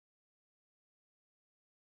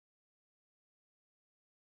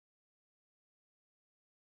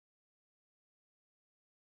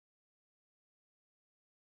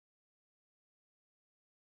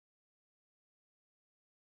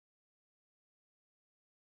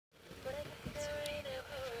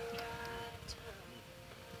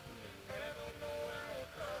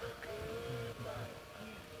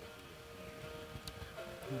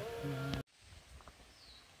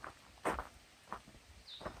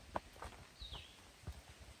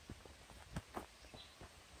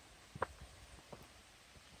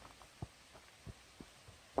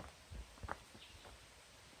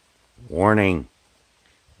Warning,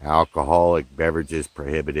 alcoholic beverages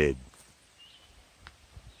prohibited.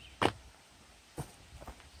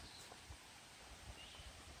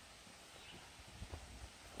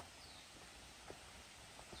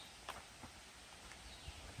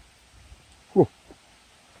 Whew.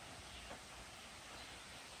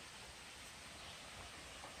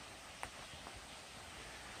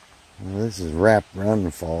 Well, this is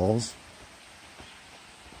Waterfalls.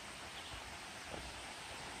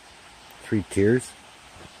 3 tiers.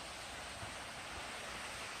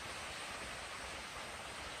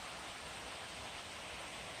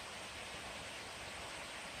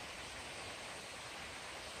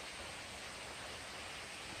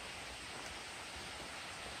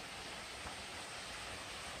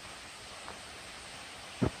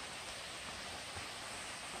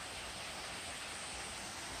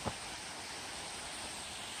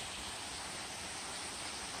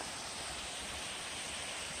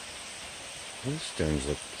 Those stones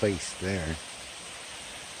look placed there.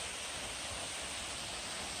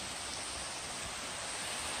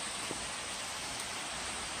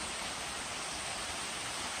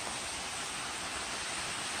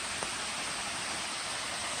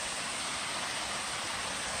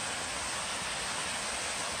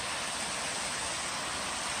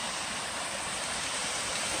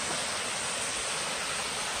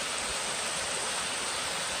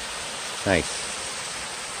 Nice.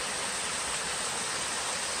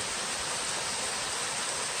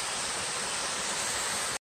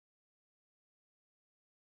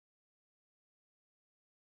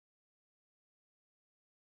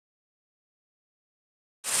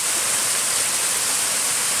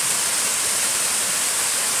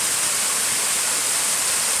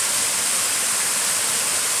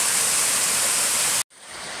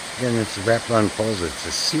 Again, it's the Waterfalls. It's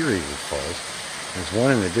a series of falls. There's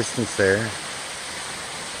one in the distance there,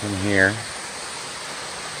 one here, a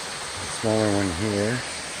smaller one here,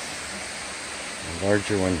 a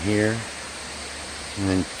larger one here, and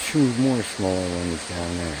then 2 more smaller ones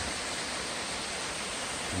down there.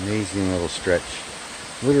 Amazing little stretch.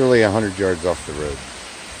 Literally 100 yards off the road.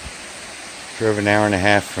 Drove an hour and a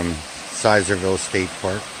half from Sizerville State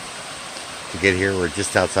Park to get here. We're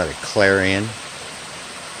just outside of Clarion.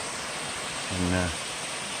 And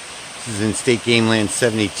this is in State Game Land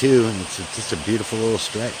 72, and it's just a beautiful little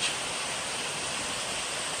stretch.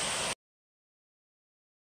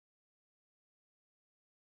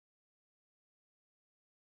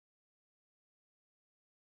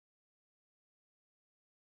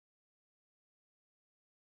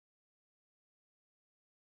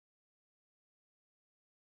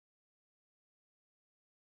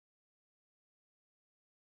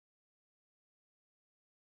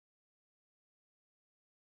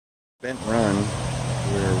 Bent Run,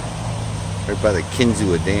 we're right by the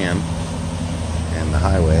Kinzua Dam and the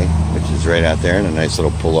highway, which is right out there, and a nice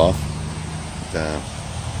little pull-off.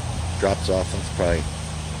 It drops off, that's probably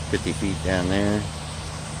 50 feet down there.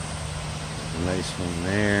 A nice one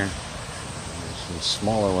there. There's some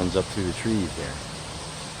smaller ones up through the trees there.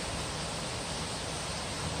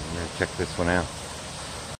 I'm going to check this one out.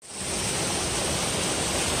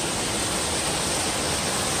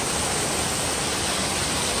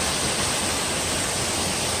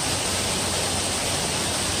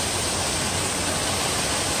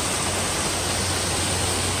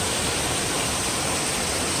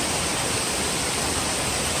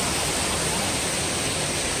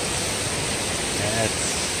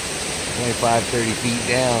 That's 25, 30 feet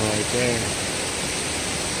down right there.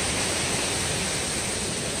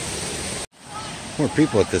 More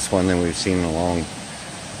people at this one than we've seen in a long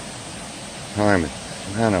time. The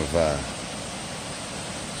amount of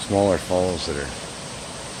smaller falls that are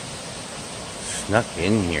snuck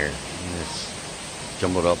in here. And this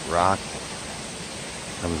jumbled up rock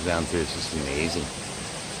that comes down through. It's just amazing.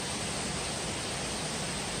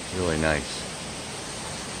 Really nice.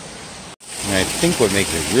 And I think what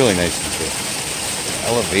makes it really nice is the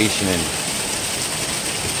elevation and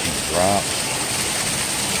the drop.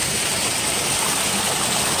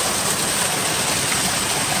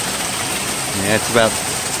 Yeah, it's about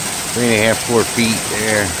 3.5, 4 feet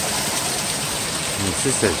there. And it's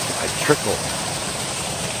just a trickle.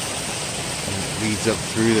 And it leads up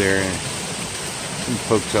through there and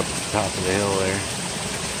pokes up at the top of the hill there.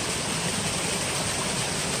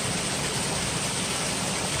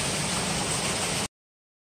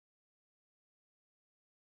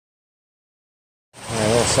 A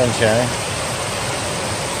little sunshine.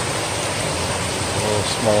 A little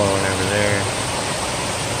smaller one over there.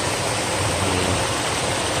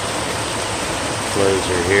 Flows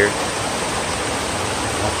are here.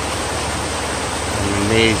 And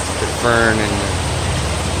amazed at the fern and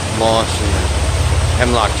the moss and the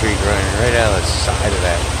hemlock tree growing right out of the side of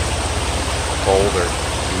that boulder.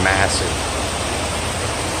 Massive.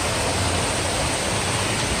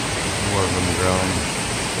 More of them growing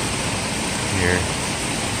here.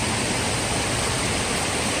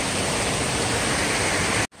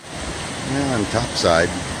 Now on top side,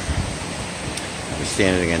 I'm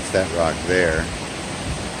standing against that rock there.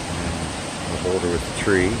 The boulder with the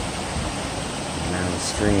tree. And now the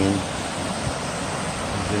stream.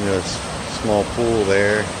 There's into a small pool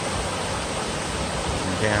there.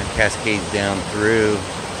 And down, cascades down through.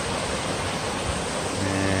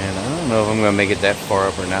 And I don't know if I'm going to make it that far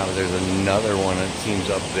up or not, but there's another one that seems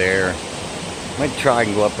up there. Might try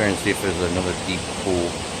and go up there and see if there's another deep pool.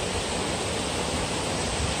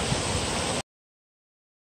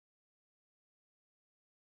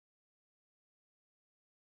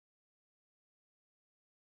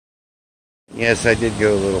 Yes, I did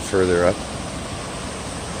go a little further up.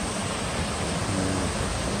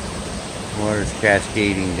 Water's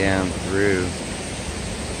cascading down through.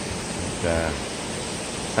 But,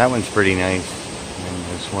 that one's pretty nice. And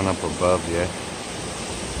this one up above yet.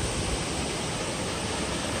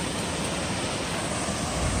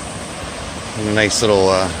 A nice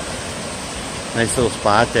little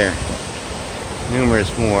spot there.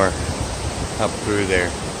 Numerous more up through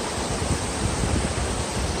there.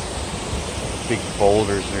 Big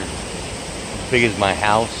boulders are as big as my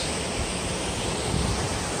house.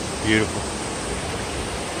 Beautiful.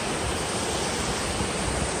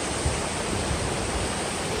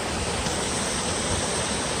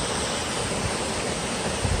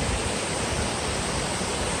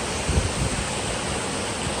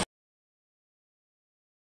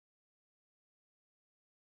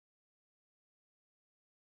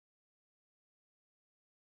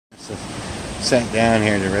 So, sat down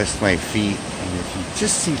here to rest my feet, and if you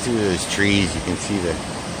just see through those trees, you can see the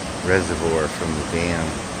reservoir from the dam.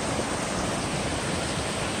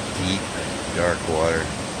 Deep, dark water.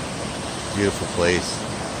 Beautiful place.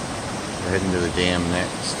 We're heading to the dam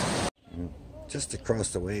next. And just across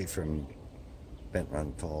the way from Bent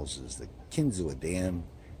Run Falls is the Kinzua Dam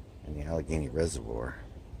and the Allegheny Reservoir.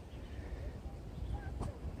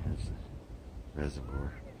 There's the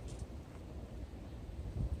reservoir.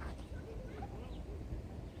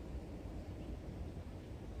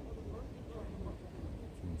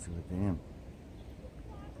 Kinzua Dam.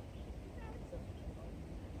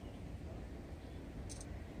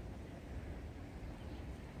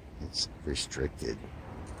 It's restricted.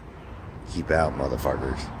 Keep out,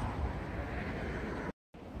 motherfuckers.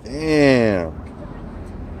 Damn.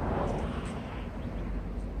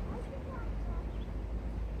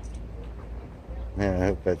 Man, I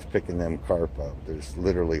hope that's picking them carp up. There's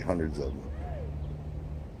literally hundreds of them.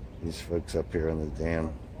 These folks up here on the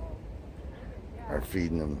dam are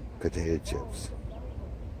feeding them potato chips.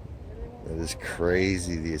 That is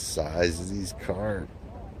crazy, the size of these carp.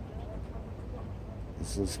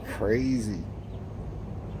 This is crazy.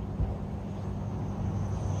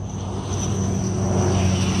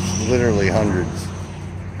 It's literally hundreds.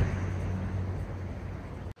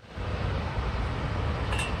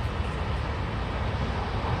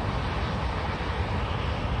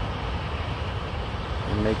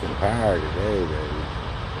 We're making power today, baby.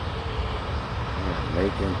 We're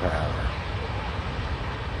making power.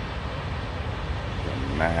 It's a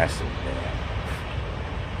massive dam.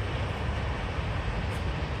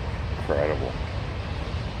 Incredible.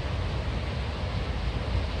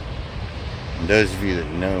 And those of you that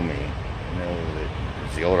know me know that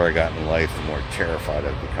as the older I got in life, the more terrified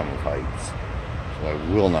I've become of heights. So I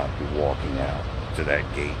will not be walking out to that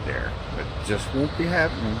gate there. It just won't be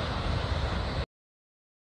happening.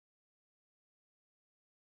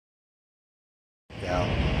 Down.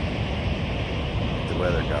 The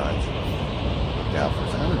weather gods. Look out for.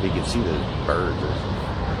 I don't know if you can see those birds. There's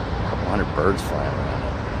a couple hundred birds flying around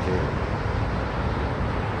up there too.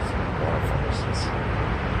 Waterfalls.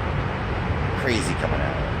 Crazy coming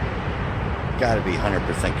out of it. Got to be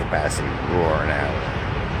 100% capacity roaring out of it.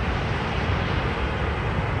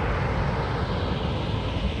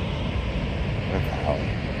 What a valley.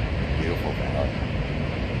 Beautiful valley.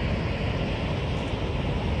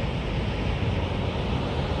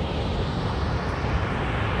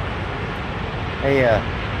 Hey, and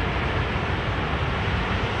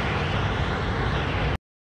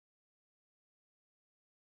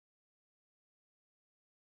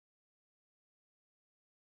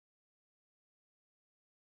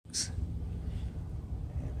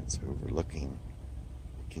it's overlooking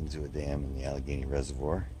the Kinzua Dam and the Allegheny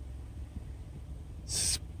Reservoir.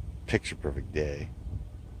 It's a picture perfect day.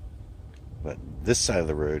 But this side of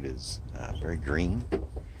the road is very green, and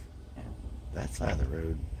that side of the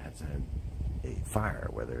road has had a fire,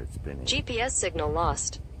 whether it's been a GPS signal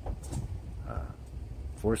lost.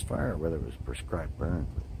 Forest fire or whether it was prescribed burn.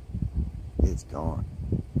 It's gone.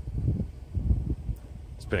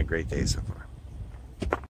 It's been a great day so far.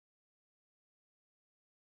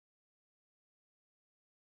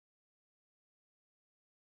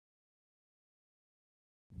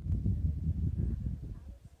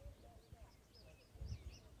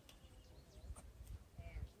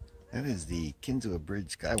 That is the Kinzua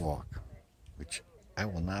Bridge Skywalk, which I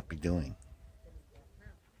will not be doing.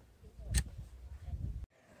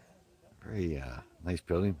 Very nice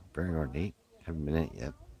building, very ornate. Haven't been in it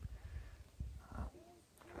yet.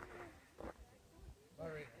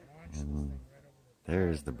 And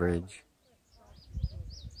there's the bridge.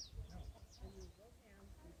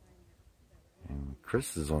 And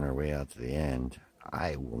Chris is on her way out to the end.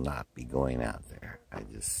 I will not be going out there. I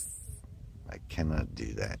cannot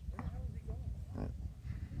do that.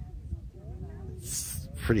 It's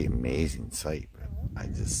a pretty amazing sight, but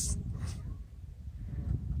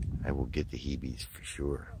I will get the heebies for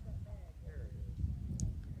sure.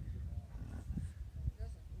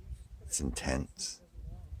 It's intense.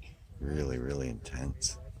 Really, really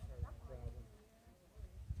intense.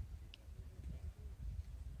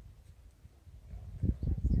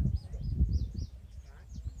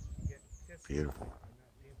 Beautiful.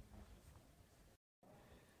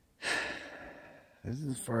 This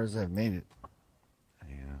is as far as I've made it.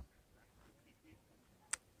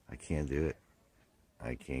 I can't do it.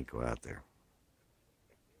 I can't go out there.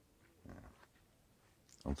 I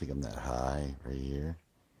don't think I'm that high right here.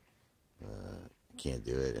 I can't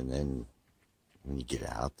do it. And then when you get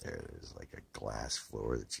out there, there's like a glass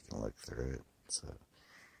floor that you can look through it. So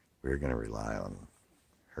we're going to rely on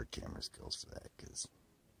her camera skills for that, because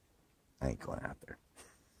I ain't going out there.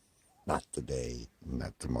 Not today,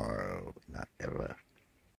 not tomorrow, not ever.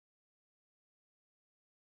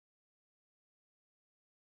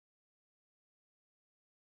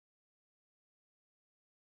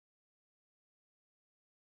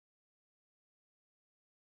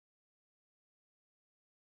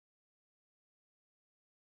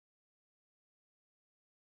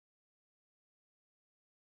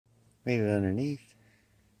 Made it underneath.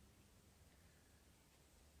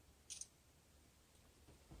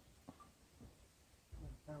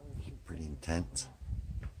 Pretty intense.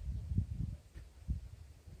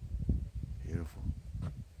 Beautiful.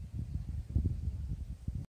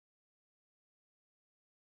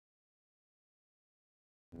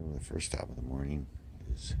 The first stop of the morning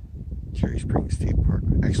is Cherry Springs State Park.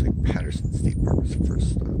 Actually, Patterson State Park was the first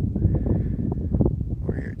stop.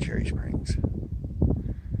 We're here at Cherry Springs.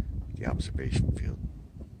 The observation field.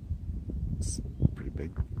 It's pretty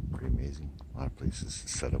big, pretty amazing. A lot of places to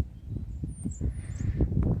set up.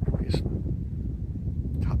 There's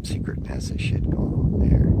some top secret NASA shit going on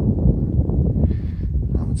there.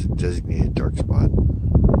 It's a designated dark spot.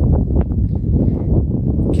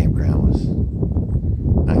 Campground was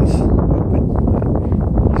nice, open.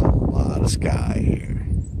 There's a lot of sky here.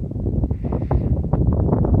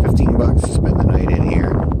 $15 to spend the night in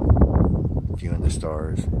here, viewing the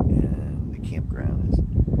stars, and the campground is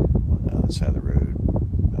on the other side of the road,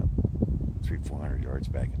 about 300-400 yards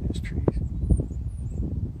back in those trees.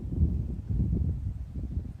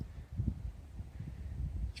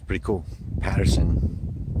 It's pretty cool. Patterson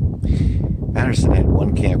had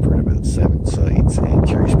one camper and about 7 sites, and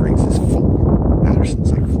Cherry Springs is full.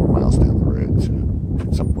 Patterson's like 4 miles down the road, so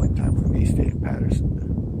at some point in time we may stay at Patterson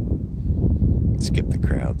to skip the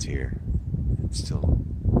crowds here and still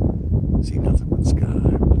see nothing but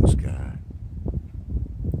sky, blue sky.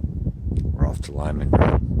 We're off to Lyman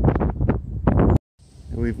Road.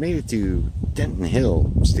 And we've made it to Denton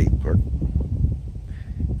Hill State Park,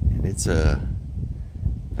 and it's a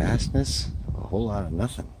vastness, a whole lot of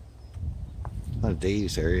nothing. A lot of day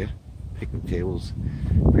use area, picnic tables,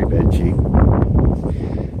 pretty bad shape.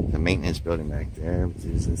 The maintenance building back there, but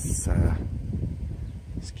there's this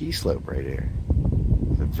ski slope right here.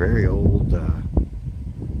 It's a very old,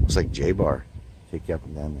 looks like J-bar, take you up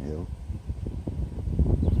and down the hill.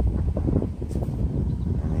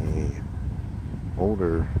 And a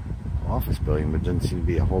older office building, but doesn't seem to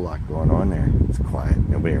be a whole lot going on there. It's quiet,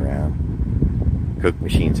 nobody around. Coke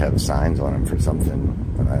machines have signs on them for something,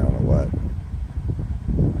 but I don't know what.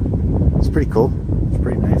 It's pretty cool. It's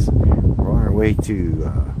pretty nice. We're on our way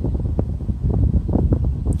to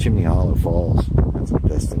Chimney Hollow Falls. That's our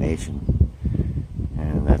destination.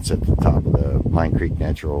 And that's at the top of the Pine Creek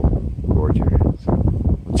Natural Gorge area. So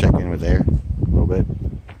we'll check in with there a little bit.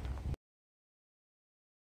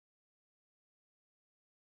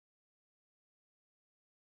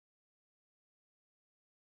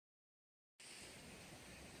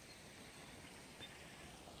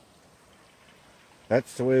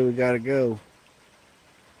 That's the way we gotta go.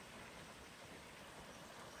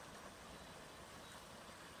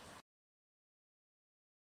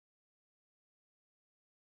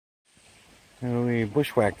 And we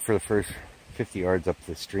bushwhacked for the first 50 yards up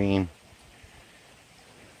the stream.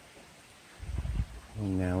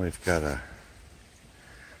 And now we've got a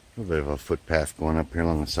little bit of a footpath going up here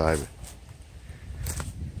along the side.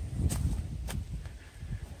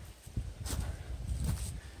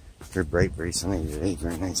 Very bright, very sunny today.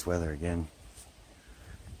 Very nice weather again.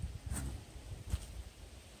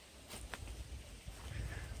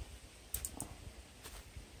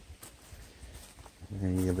 We're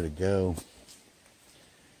going to give it a go.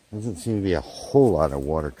 Doesn't seem to be a whole lot of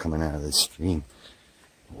water coming out of this stream.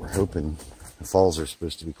 We're hoping the falls are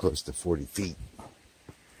supposed to be close to 40 feet.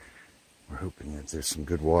 We're hoping that there's some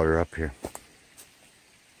good water up here.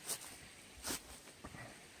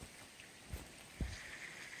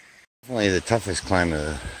 Definitely the toughest climb of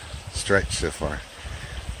the stretch so far.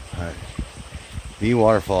 The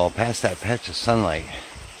waterfall, past that patch of sunlight,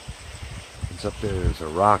 it's up there. There's a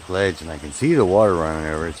rock ledge, and I can see the water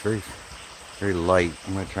running over. It's very, very light.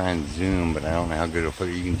 I'm gonna try and zoom, but I don't know how good it'll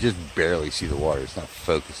focus. You can just barely see the water. It's not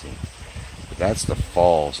focusing. But that's the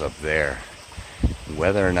falls up there.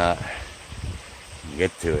 Whether or not I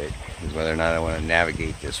get to it is whether or not I want to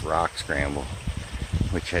navigate this rock scramble,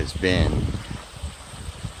 which has been,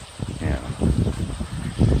 you know,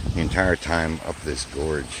 the entire time up this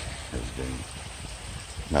gorge has been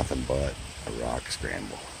nothing but a rock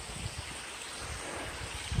scramble.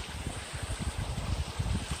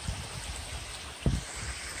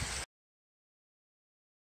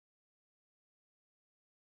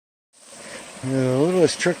 The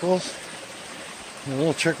littlest trickles, a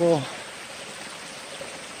little trickle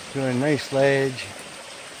to a nice ledge,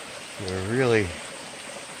 to a really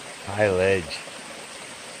high ledge.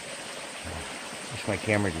 I wish my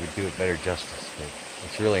camera would do it better justice, but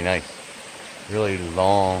it's really nice, really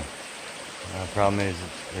long. The problem is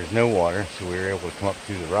there's no water, so we were able to come up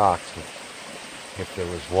through the rocks. But if there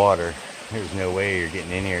was water, there's no way you're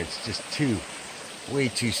getting in here. It's just way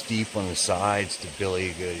too steep on the sides to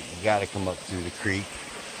billy good. You got to come up through the creek,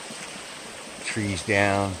 trees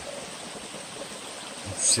down.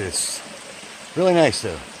 It's just really nice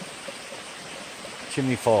though.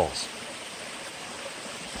 Chimney Falls.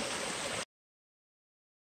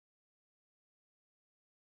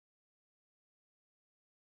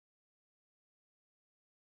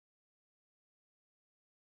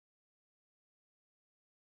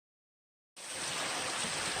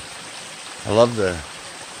 I love the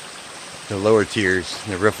lower tiers,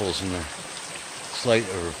 the riffles and the slight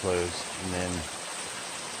overflows, and then,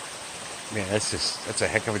 man, that's a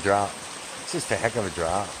heck of a drop. It's just a heck of a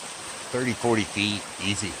drop. 30, 40 feet,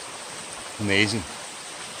 easy. Amazing.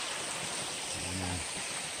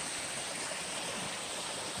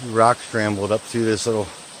 Rock scrambled up through this little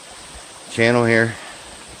channel here.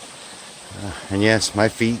 And yes, my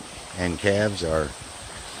feet and calves are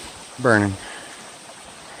burning.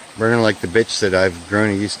 Burning like the bitch that I've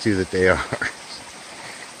grown used to that they are.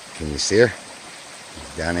 Can you see her?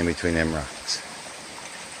 Down in between them rocks.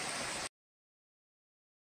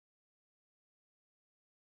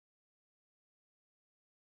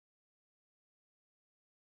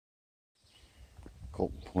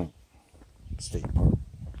 Colton Point State Park.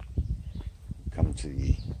 Come to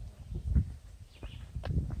the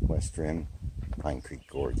west rim, Pine Creek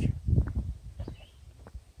Gorge.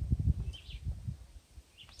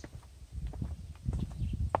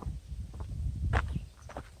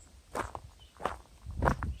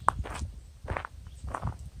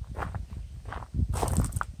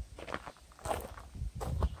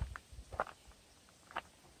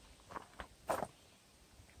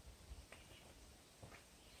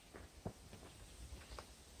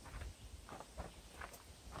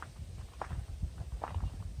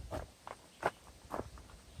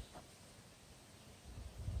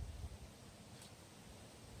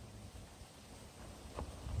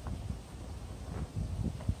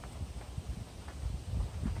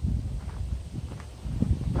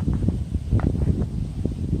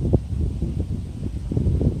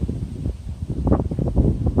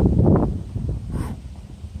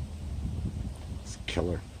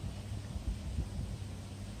 Killer.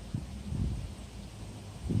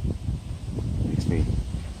 Makes me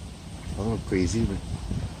a little queasy, but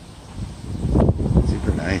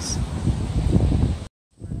super nice.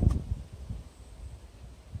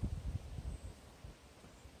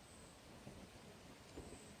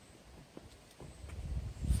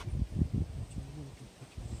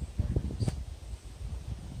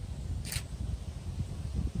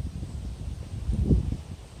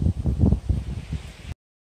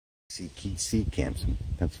 sea camps in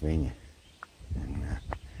Pennsylvania. And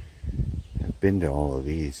I've been to all of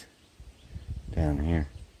these down here.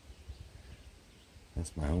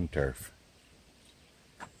 That's my home turf.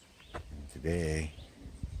 And today,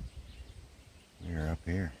 we're up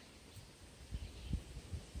here.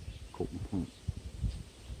 Colton Point.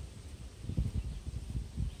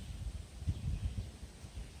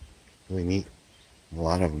 Really neat. A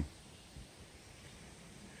lot of them.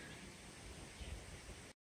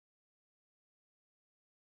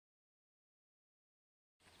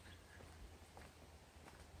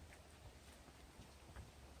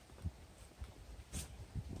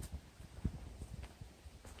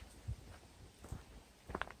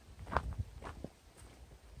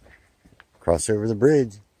 Cross over the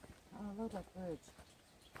bridge. Oh, I love that bridge.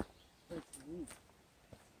 It's neat.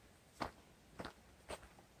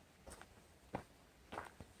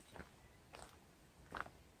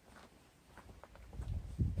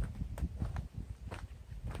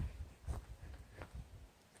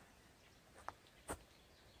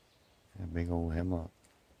 That big old hemlock.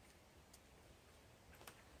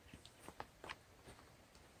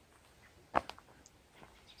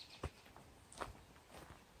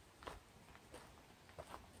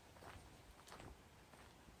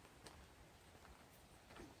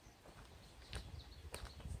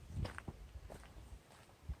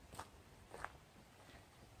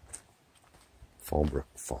 Fallbrook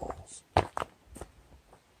Falls.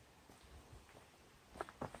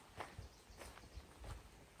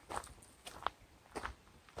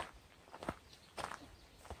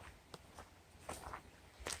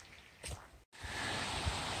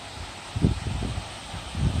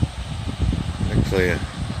 Actually a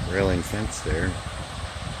railing fence there.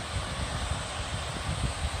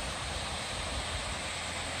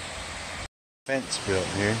 Fence built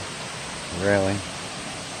here, railing.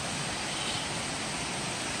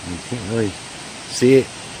 You can't really see it.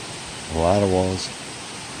 A lot of walls.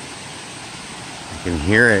 You can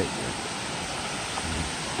hear it.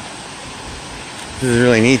 This is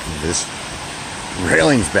really neat that this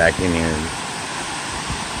railing's back in here.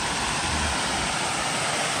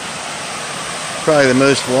 Probably the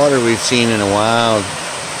most water we've seen in a while.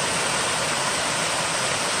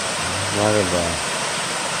 A lot of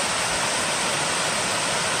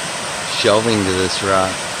shelving to this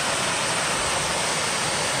rock.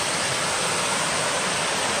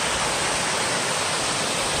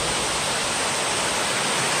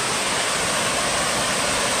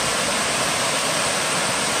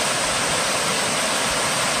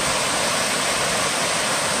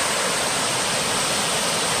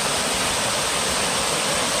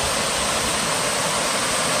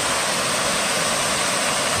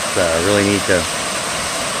 It's really neat though.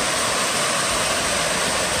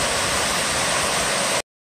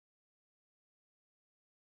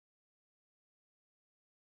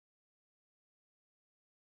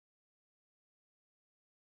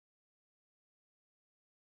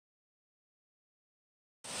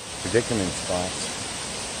 Predicament spots.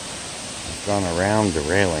 I've gone around the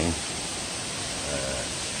railing.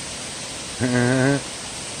 That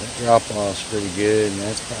drop off's pretty good, and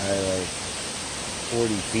that's probably like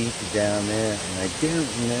 40 feet down there, and I don't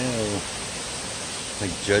know,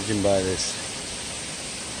 like judging by this,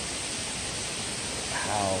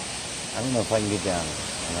 how, I don't know if I can get down there,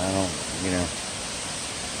 and I don't, you know,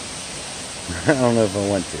 I don't know if I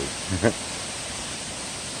want to.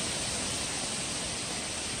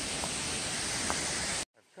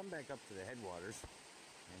 I've come back up to the headwaters,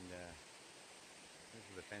 and this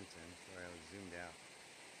is the fence ends, where I was zoomed out.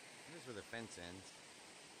 This is where the fence ends,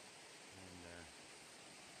 and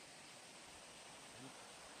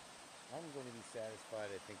I'm going to be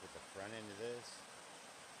satisfied, I think, with the front end of this.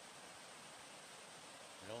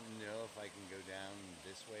 I don't know if I can go down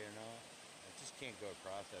this way or not. I just can't go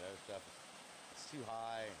across that other stuff. It's too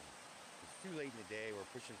high. It's too late in the day. We're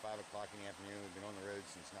pushing 5 o'clock in the afternoon. We've been on the road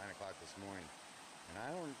since 9 o'clock this morning. And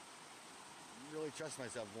I don't really trust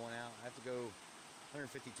myself going out. I have to go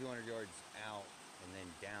 150, 200 yards out and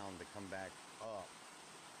then down to come back up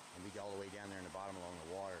and be all the way down there in the bottom along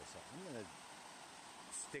the water. So I'm going to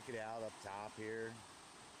stick it out up top here,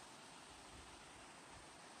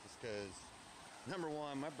 just because, number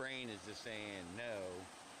one, my brain is just saying no,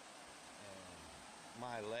 and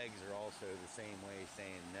my legs are also the same way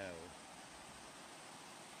saying no,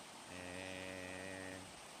 and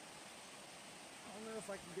I don't know if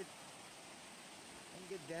I can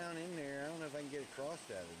get down in there. I don't know if I can get across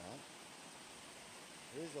that or not.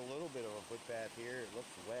 There is a little bit of a footpath here. It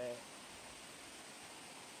looks wet.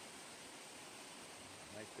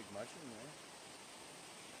 Nice big mushroom there.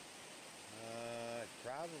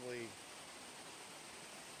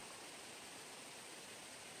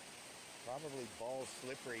 Probably ball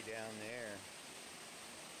slippery down there.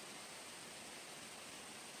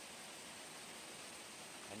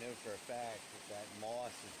 I know for a fact that that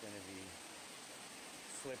moss is going to be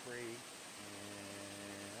slippery,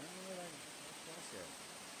 and I don't know what I cross it.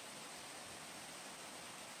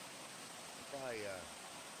 I'll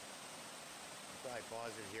probably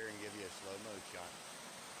pause it here and give you a slow-mo shot.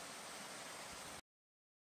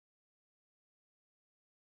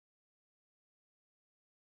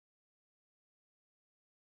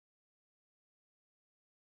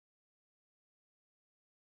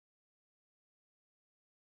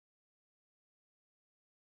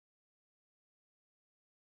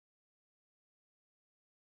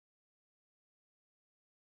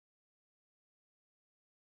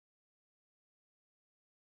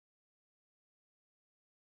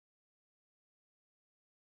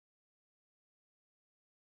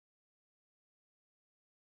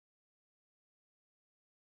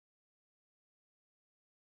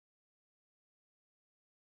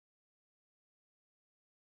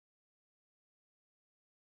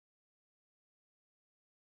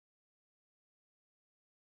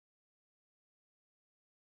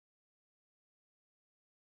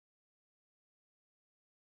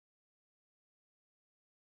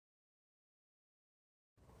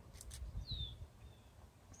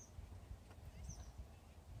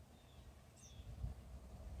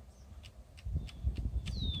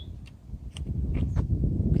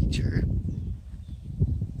 Beacher.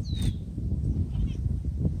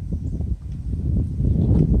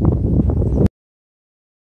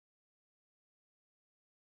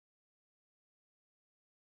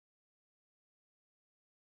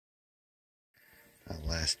 Our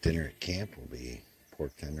last dinner at camp will be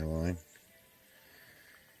pork tenderloin.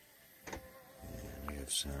 And we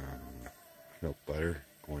have some milk butter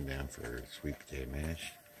going down for sweet potato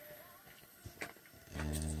mash.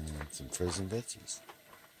 And some frozen veggies.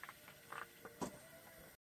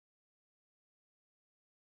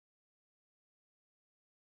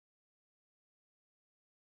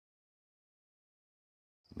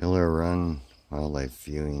 Miller Run Wildlife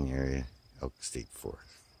Viewing Area, Elk State Forest.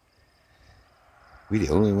 We the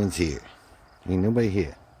only ones here. Ain't nobody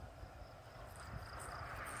here.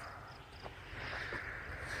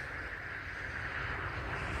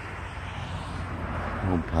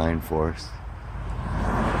 Old pine forest.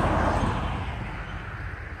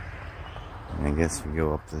 And I guess we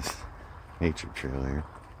go up this nature trail here.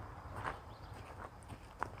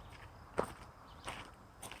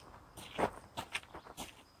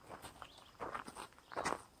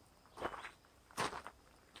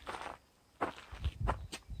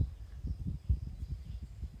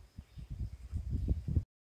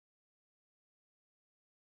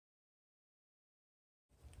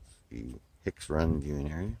 The Hicks Run viewing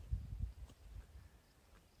area.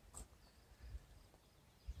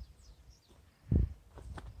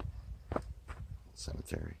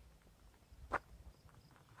 Cemetery.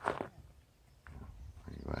 We'll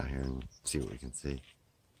go out here and see what we can see.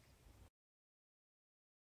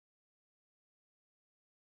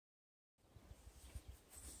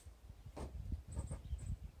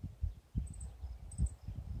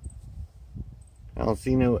 I don't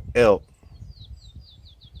see no elk.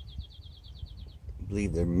 I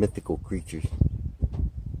believe they're mythical creatures.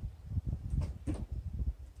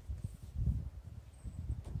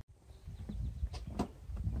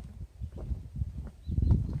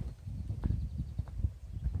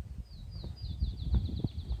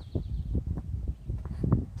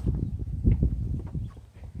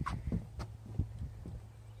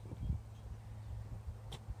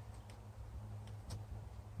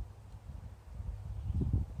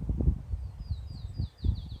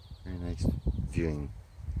 Very nice viewing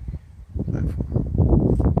platform.